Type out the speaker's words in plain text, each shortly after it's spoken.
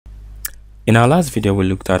In our last video, we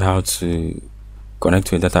looked at how to connect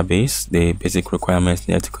to a database, the basic requirements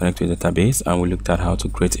needed to connect to a database, and we looked at how to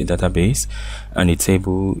create a database and a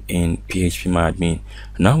table in Phpmyadmin.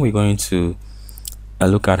 Now we're going to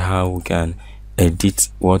look at how we can edit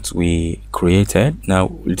what we created.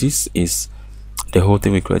 Now this is the whole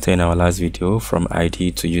thing we created in our last video, from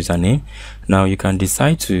ID to username. Now you can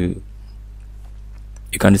decide to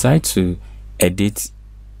edit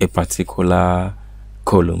a particular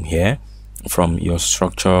column here from your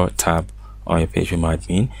structure tab on your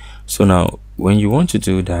Phpmyadmin. So now when you want to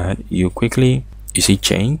do that, you see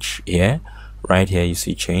change here, right here you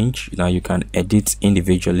see change. Now you can edit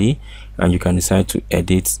individually, and you can decide to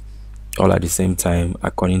edit all at the same time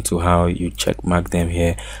according to how you check mark them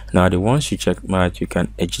here. Now the ones you check mark, you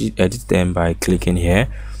can edit them by clicking here,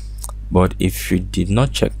 but if you did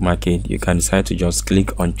not check mark it, you can decide to just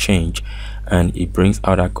click on change, and it brings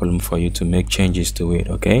out that column for you to make changes to it.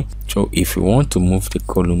 Okay, so if you want to move the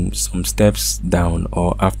column some steps down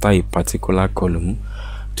or after a particular column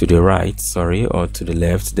to the right, or to the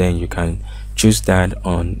left, then you can choose that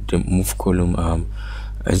on the move column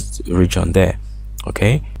region there.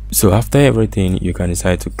 Okay, so after everything, you can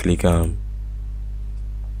decide to click on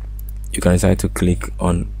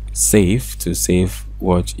save to save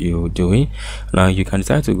what you're doing. Now you can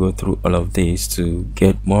decide to go through all of these to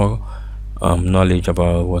get more knowledge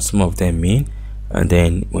about what some of them mean, and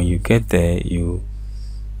then when you get there, you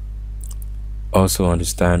also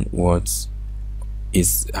understand what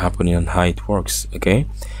is happening and how it works. Okay,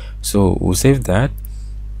 so we'll save that,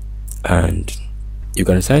 and you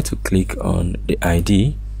can decide to click on the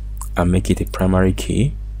ID and make it a primary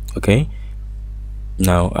key. Okay,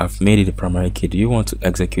 now I've made it a primary key. Do you want to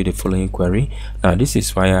execute the following query? Now this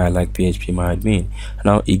is why I like Phpmyadmin.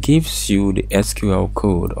 Now it gives you the SQL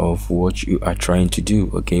code of what you are trying to do,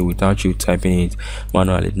 okay, without you typing it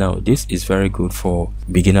manually. Now this is very good for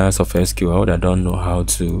beginners of SQL that don't know how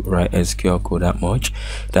to write SQL code that much.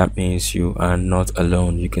 That means you are not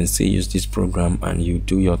alone. You can still use this program and you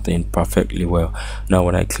do your thing perfectly well. Now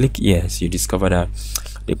when I click yes, you discover that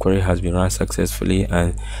the query has been run successfully,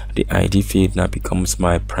 and the ID field now becomes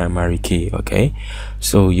my primary key. Okay,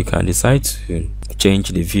 so you can decide to change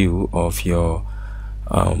the view of your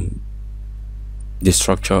the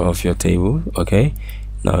structure of your table. Okay,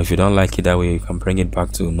 now if you don't like it that way, you can bring it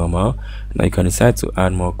back to normal. Now you can decide to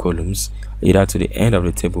add more columns, either to the end of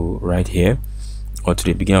the table right here, or to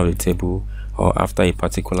the beginning of the table, or after a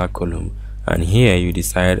particular column. And here you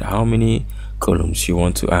decide how many columns you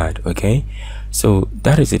want to add. Okay, so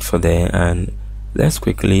that is it for there, and let's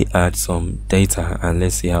quickly add some data and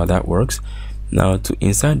let's see how that works. Now to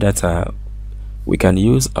insert data, we can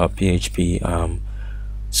use our PHP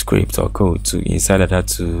script or code to insert data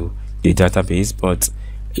to the database, but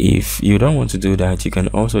if you don't want to do that, you can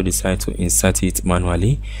also decide to insert it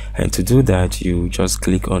manually. And to do that, you just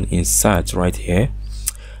click on insert right here,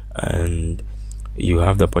 and you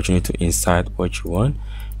have the opportunity to insert what you want.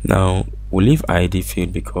 Now we'll leave ID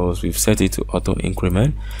field because we've set it to auto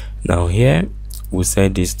increment. Now here we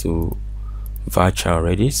set this to varchar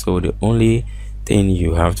already, so the only thing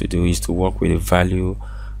you have to do is to work with the value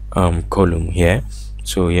column here.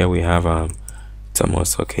 So here we have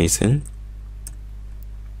Thomas occasion.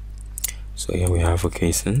 So here we have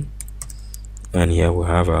occasion, and here we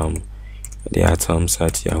have the atoms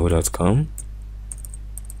at yahoo.com.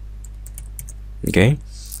 Okay,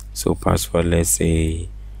 so password, let's say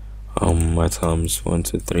atoms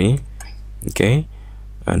 123. Okay,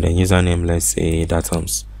 and then username, let's say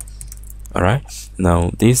datums. All right, now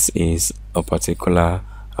this is a particular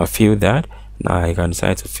field that now I can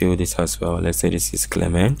decide to fill this as well. Let's say this is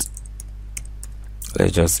Clement.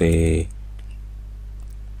 Let's just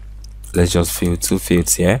fill two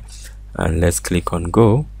fields here, and let's click on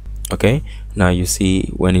go. Okay, now you see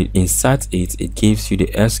when it inserts it gives you the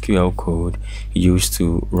SQL code used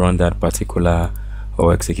to run that particular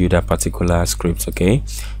or execute that particular script. Okay,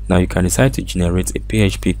 now you can decide to generate a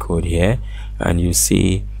PHP code here, and you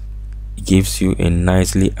see it gives you a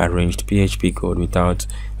nicely arranged PHP code without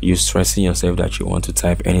you stressing yourself that you want to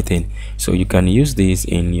type anything. So you can use this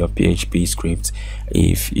in your PHP script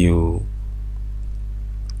if you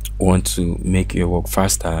want to make your work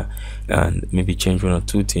faster, and maybe change one or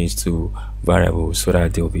two things to variables so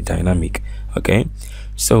that they will be dynamic. Okay,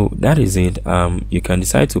 so that is it. You can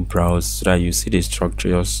decide to browse so that you see the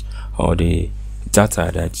structures or the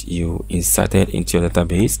data that you inserted into your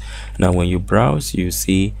database. Now when you browse, you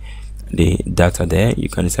see the data there. You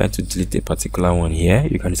can decide to delete a particular one here.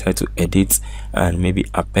 You can decide to edit and maybe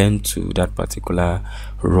append to that particular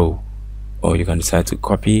row, or you can decide to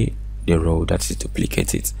copy the row that is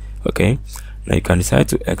duplicated. Okay, Now you can decide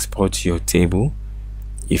to export your table.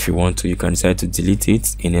 If you want to, you can decide to delete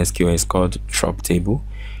it. In SQL, it's called drop table,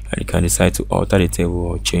 and you can decide to alter the table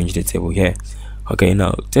or change the table here. Okay,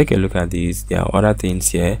 now take a look at these. There are other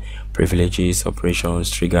things here: privileges, operations,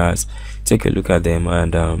 triggers. Take a look at them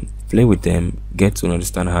and play with them, get to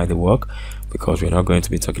understand how they work, because we're not going to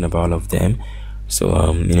be talking about all of them.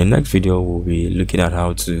 So in the next video, we'll be looking at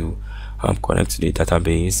how to connect to the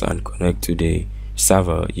database and connect to the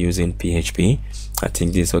server using PHP. I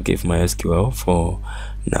think this is okay for MySQL for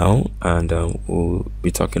now, and we'll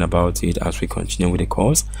be talking about it as we continue with the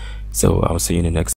course. So I'll see you in the next